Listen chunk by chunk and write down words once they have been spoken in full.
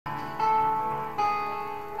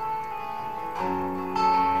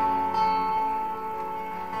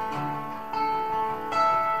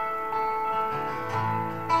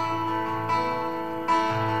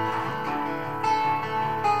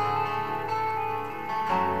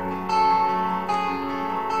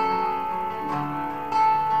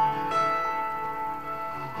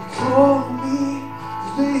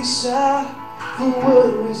aside the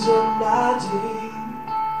worries of my day,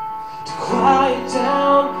 to quiet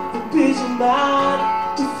down the busy mind,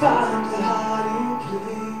 to find a hiding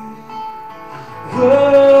place.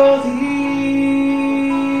 Worthy,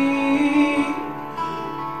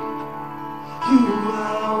 you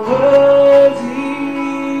are worthy.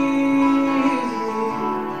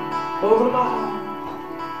 Open my heart,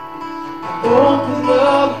 open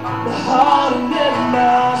up my heart and let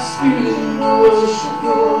my spirit worship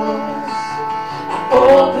yours.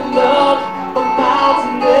 Open up my mouth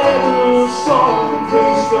and let a song and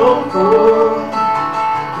praise come forth.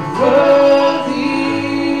 Worthy,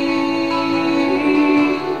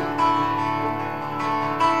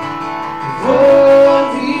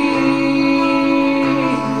 worthy,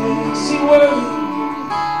 sing worthy,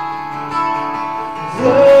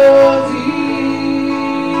 worthy.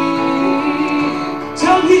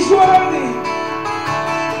 Tell him he's worthy,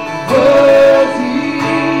 worthy.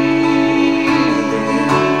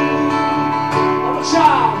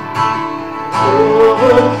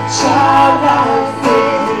 Childlike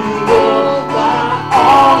faith in all my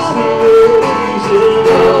arms raising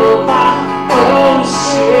up my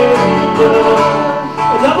unashamed love.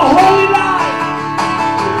 And I'm a holy life,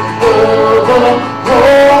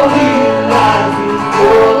 holy life with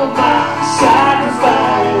all my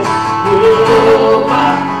sacrifice, with all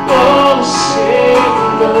my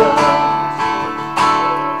unashamed love.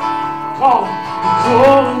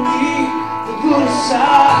 Calling me the good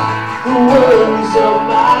side, the worries of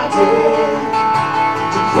my day,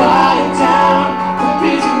 to quiet down the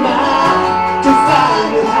busy mind, to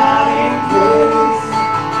find a hiding place.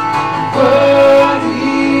 Worthy,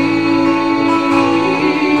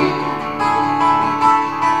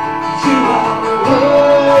 you are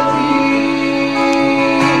worthy.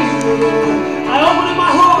 I open up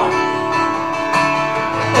my heart,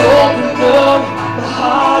 open up my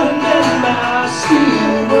heart and let my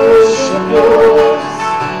spirit worship yours.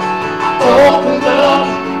 Open up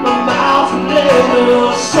my mouth and let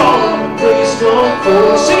a song and praise come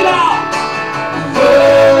forth. Sing it out.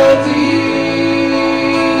 Worthy,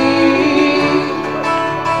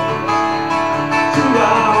 you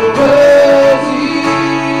are worthy.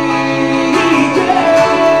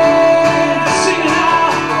 Yeah, sing it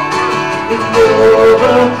out. And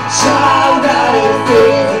over child I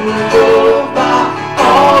faith and love my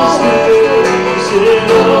arms raising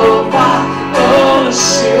up my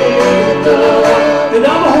unashamed love. And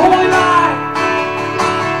I'm a holy life,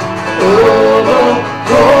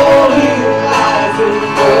 holy life, and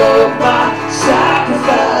love my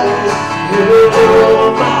sacrifice, and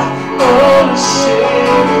love my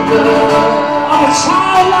unashamed love. I'm a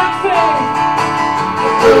childlike faith,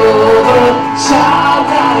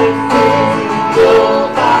 childlike faith, and love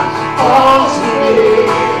my arms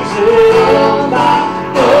raising up my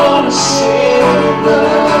unashamed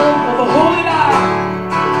love. Of a holy life,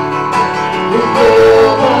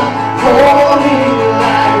 holy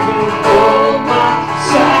life, with all my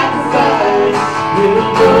sacrifice,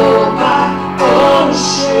 with all my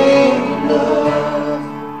unashamed love.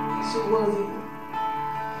 So worthy,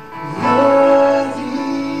 worthy,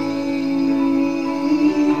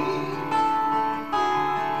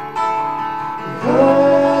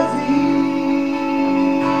 worthy,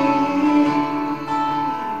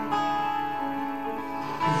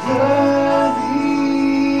 worthy.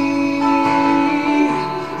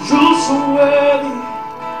 You're so worthy,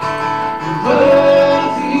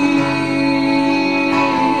 worthy.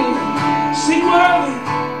 Sing worthy,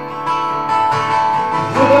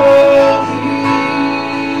 worthy.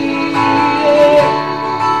 Yeah.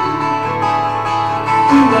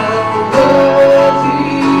 You are worthy.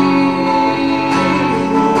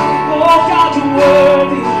 Oh God, you're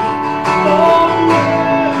worthy. Oh,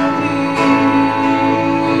 worthy.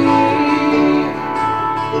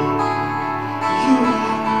 You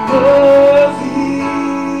are worthy.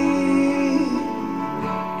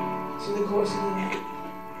 Sing the chorus again.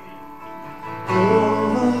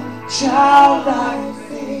 Oh, childlike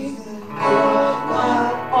faith and all my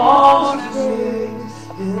arms raised,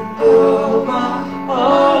 and all my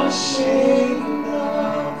unashamed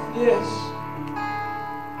love. Yes.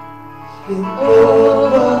 And all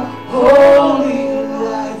the holy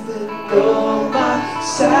life, and all my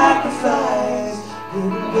sacrifice,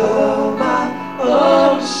 and all my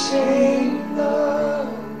unashamed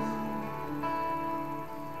love.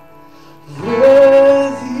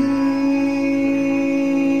 Worthy,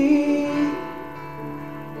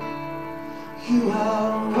 you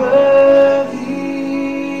are worthy.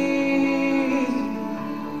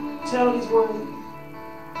 Tell him he's worthy.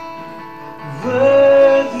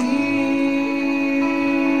 Worthy,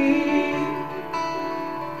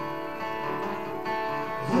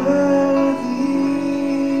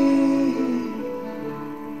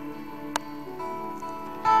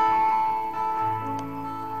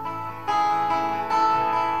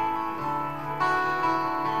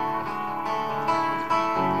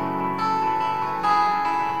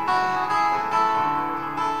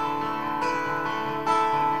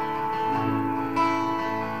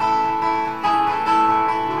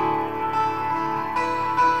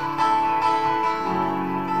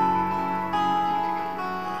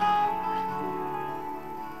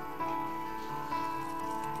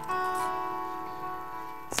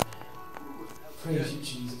 Praise you,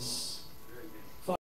 Jesus.